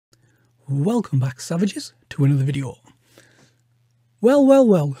Welcome back, savages, to another video.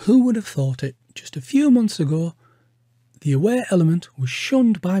 Well, who would have thought it? Just a few months ago, the Awair Element was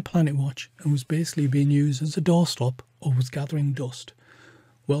shunned by Planetwatch and was basically being used as a doorstop or was gathering dust.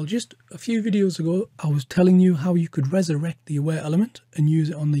 Well, just a few videos ago, I was telling you how you could resurrect the Awair Element and use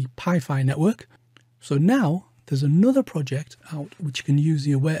it on the PiPhi network. So now there's another project out which can use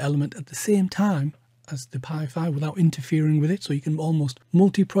the Awair Element at the same time as the PiPhi without interfering with it, so you can almost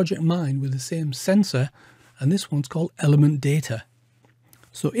multi-project mine with the same sensor, and this one's called Element Data.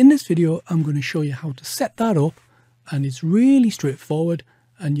 So in this video I'm going to show you how to set that up, and it's really straightforward,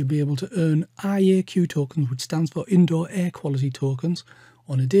 and you'll be able to earn IAQ tokens, which stands for Indoor Air Quality Tokens,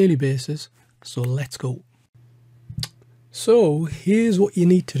 on a daily basis. So let's go. So here's what you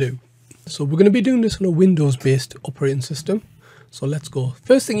need to do. So we're going to be doing this on a Windows based operating system. So let's go.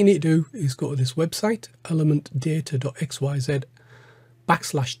 First thing you need to do is go to this website,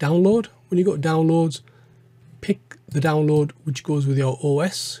 elementdata.xyz/download. When you go to downloads, pick the download which goes with your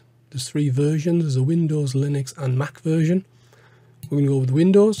OS. There's 3 versions. There's a Windows, Linux and Mac version. We're going to go with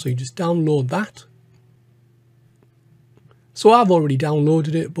Windows, so you just download that. So I've already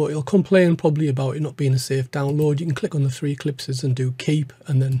downloaded it, but it'll complain probably about it not being a safe download. You can click on the 3 ellipses and do keep,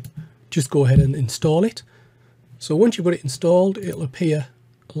 and then just go ahead and install it. So once you've got it installed, it'll appear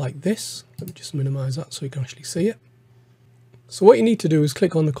like this. Let me just minimize that so you can actually see it. So what you need to do is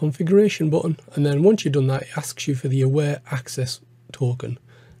click on the configuration button, and then once you've done that, it asks you for the Awair access token.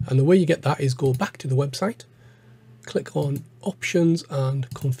 And the way you get that is go back to the website, click on options and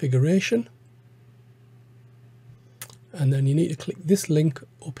configuration, and then you need to click this link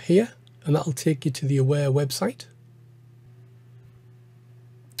up here, and that'll take you to the Awair website.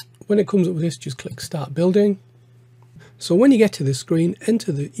 When it comes up with this, just click start building. So when you get to this screen,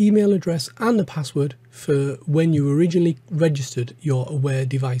 enter the email address and the password for when you originally registered your Awair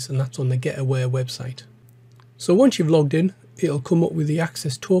device, and that's on the Get Awair website. So once you've logged in, it'll come up with the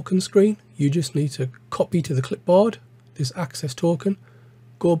access token screen. You just need to copy to the clipboard this access token,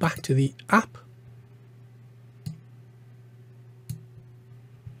 go back to the app,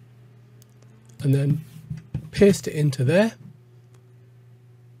 and then paste it into there,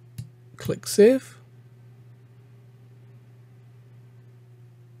 click save.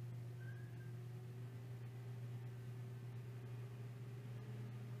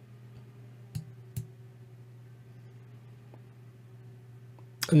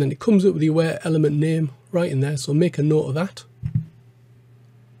 And then it comes up with the Awair Element name right in there, so make a note of that.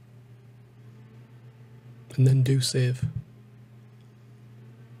 And then do save.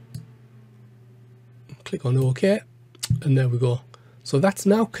 Click on OK, and there we go. So that's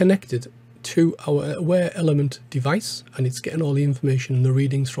now connected to our Awair Element device, and it's getting all the information and the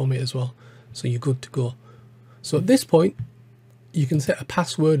readings from it as well. So you're good to go. So at this point, you can set a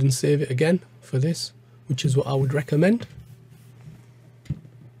password and save it again for this, which is what I would recommend.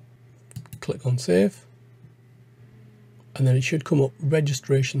 Click on save, and then it should come up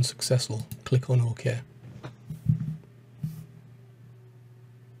registration successful. Click on OK.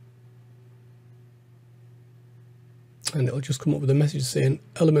 And it'll just come up with a message saying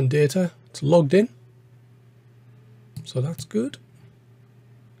Element Data, it's logged in. So that's good.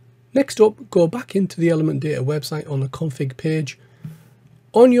 Next up, go back into the Element Data website on the config page.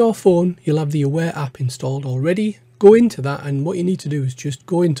 On your phone, you'll have the Awair app installed already. Go into that, and what you need to do is just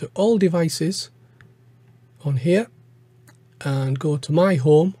go into all devices on here and go to My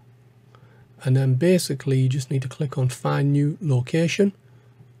Home, and then basically you just need to click on Find New Location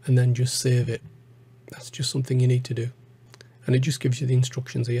and then just save it. That's just something you need to do, and it just gives you the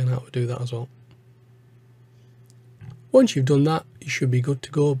instructions here on how to do that as well. Once you've done that, you should be good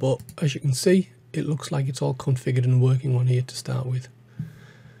to go, but as you can see, it looks like it's all configured and working on here to start with.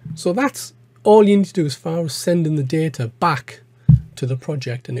 So that's all you need to do as far as sending the data back to the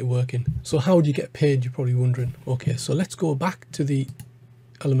project and it working. So how do you get paid, you're probably wondering. Okay, so let's go back to the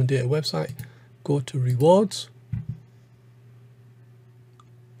Element Data website, go to rewards.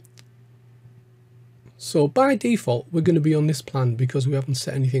 So by default, we're going to be on this plan because we haven't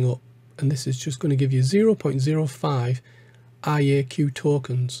set anything up, and this is just going to give you 0.05 IAQ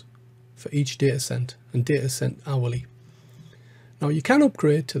tokens for each data sent, and data sent hourly. Now you can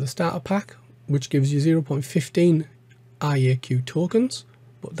upgrade to the starter pack, which gives you 0.15 IAQ tokens,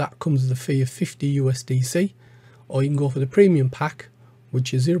 but that comes with a fee of 50 USDC, or you can go for the premium pack,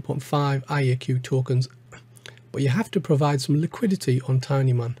 which is 0.5 IAQ tokens, but you have to provide some liquidity on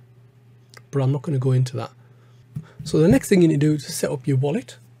Tinyman, but I'm not going to go into that. So the next thing you need to do is to set up your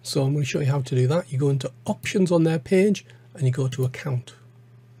wallet. So I'm going to show you how to do that. You go into options on their page and you go to account.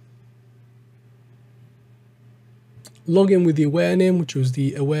 log in with the Awair name, which was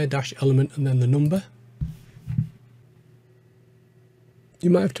the Awair-element and then the number. You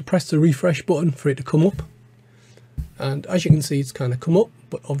might have to press the refresh button for it to come up. And as you can see, it's kind of come up,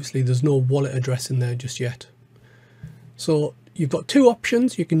 but obviously there's no wallet address in there just yet. So you've got two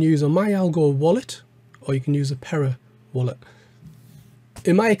options. You can use a MyAlgo wallet or you can use a Para wallet.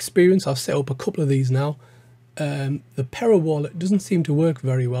 In my experience, I've set up a couple of these now. The Para wallet doesn't seem to work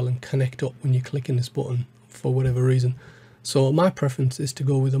very well and connect up when you click in this button for whatever reason. So my preference is to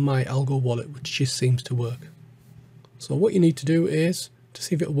go with a MyAlgo wallet, which just seems to work. So what you need to do is, to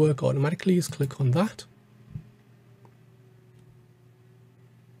see if it'll work automatically, is click on that.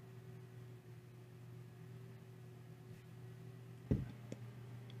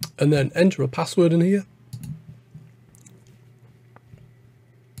 And then enter a password in here.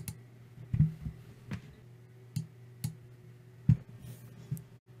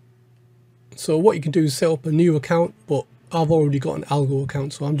 So what you can do is set up a new account, but I've already got an Algo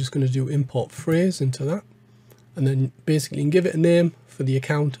account, so I'm just going to do import phrase into that. And then basically you can give it a name for the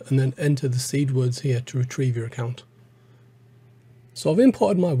account and then enter the seed words here to retrieve your account. So I've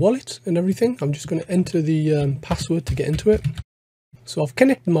imported my wallet and everything. I'm just going to enter the password to get into it. So I've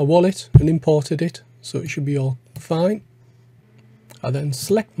connected my wallet and imported it, so it should be all fine. I then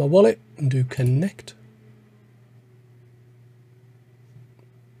select my wallet and do connect.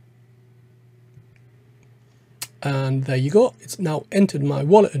 And there you go. It's now entered my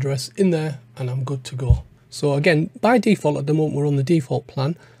wallet address in there and I'm good to go. So again, by default at the moment we're on the default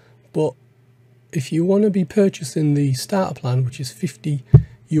plan, but if you want to be purchasing the starter plan, which is 50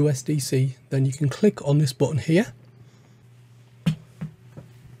 USDC, then you can click on this button here.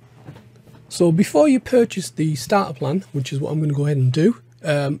 So before you purchase the starter plan, which is what I'm going to go ahead and do,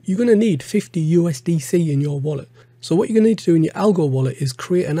 you're going to need 50 USDC in your wallet. So what you're going to need to do in your Algo wallet is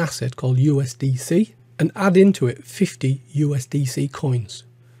create an asset called USDC and add into it 50 USDC coins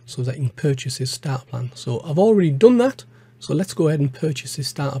so that you can purchase this starter plan. So I've already done that. So let's go ahead and purchase this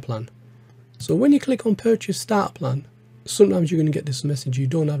starter plan. So when you click on purchase starter plan, sometimes you're going to get this message, you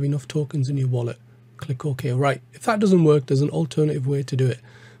don't have enough tokens in your wallet. Click OK. Right. If that doesn't work, there's an alternative way to do it,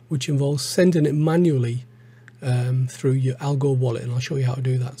 which involves sending it manually through your Algo wallet, and I'll show you how to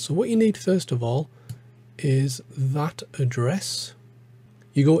do that. So what you need first of all is that address.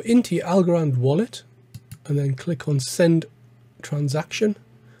 You go into your Algorand wallet and then click on send transaction,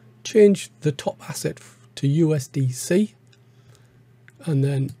 change the top asset to USDC, and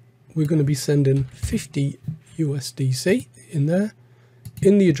then we're going to be sending 50 USDC in there.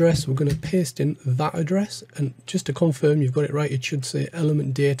 In the address, we're going to paste in that address, and just to confirm you've got it right, it should say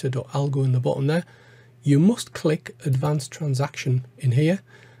elementdata.algo in the bottom there. You must click advanced transaction in here,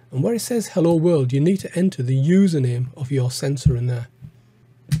 and where it says hello world, you need to enter the username of your sensor in there.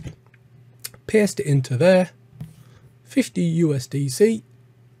 Paste it into there, 50 USDC.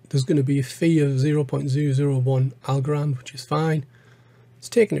 There's going to be a fee of 0.001 Algorand, which is fine. It's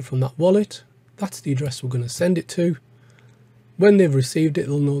taking it from that wallet. That's the address we're going to send it to. When they've received it,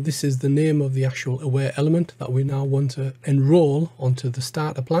 they'll know this is the name of the actual Awair element that we now want to enroll onto the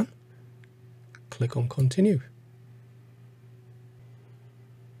starter plan. Click on continue.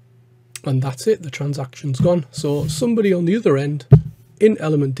 And that's it, the transaction's gone. So somebody on the other end in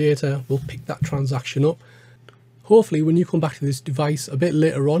Element Data will pick that transaction up. Hopefully when you come back to this device a bit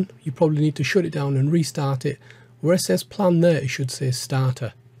later on, you probably need to shut it down and restart it. Where it says plan there, it should say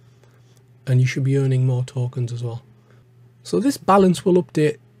starter. And you should be earning more tokens as well. So this balance will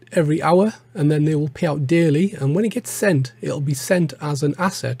update every hour, and then they will pay out daily, and when it gets sent, it'll be sent as an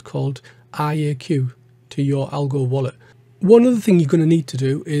asset called IAQ to your Algo wallet. One other thing you're going to need to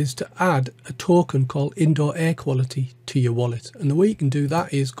do is to add a token called indoor air quality to your wallet, and the way you can do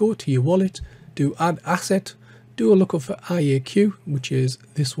that is go to your wallet, do add asset, do a lookup for IAQ, which is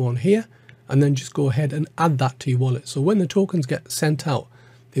this one here, and then just go ahead and add that to your wallet. So when the tokens get sent out,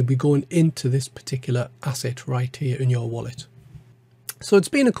 they'll be going into this particular asset right here in your wallet. So it's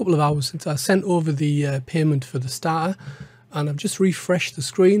been a couple of hours since I sent over the payment for the starter, and I've just refreshed the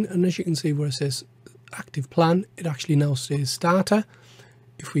screen, and as you can see where it says active plan, it actually now says starter.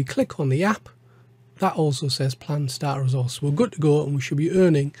 If we click on the app, that also says plan starter as well. So we're good to go, and we should be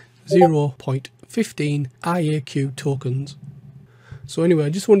earning 0.15 IAQ tokens. So anyway, I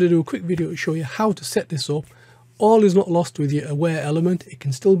just wanted to do a quick video to show you how to set this up. All is not lost with your Awair element. It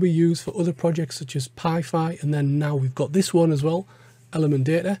can still be used for other projects such as PiPhi, and then now we've got this one as well, Element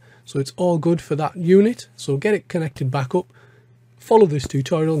Data. So it's all good for that unit. So get it connected back up, follow this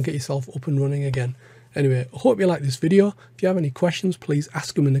tutorial and get yourself up and running again. Anyway, I hope you like this video. If you have any questions, please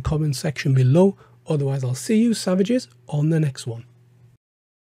ask them in the comment section below. Otherwise, I'll see you savages on the next one.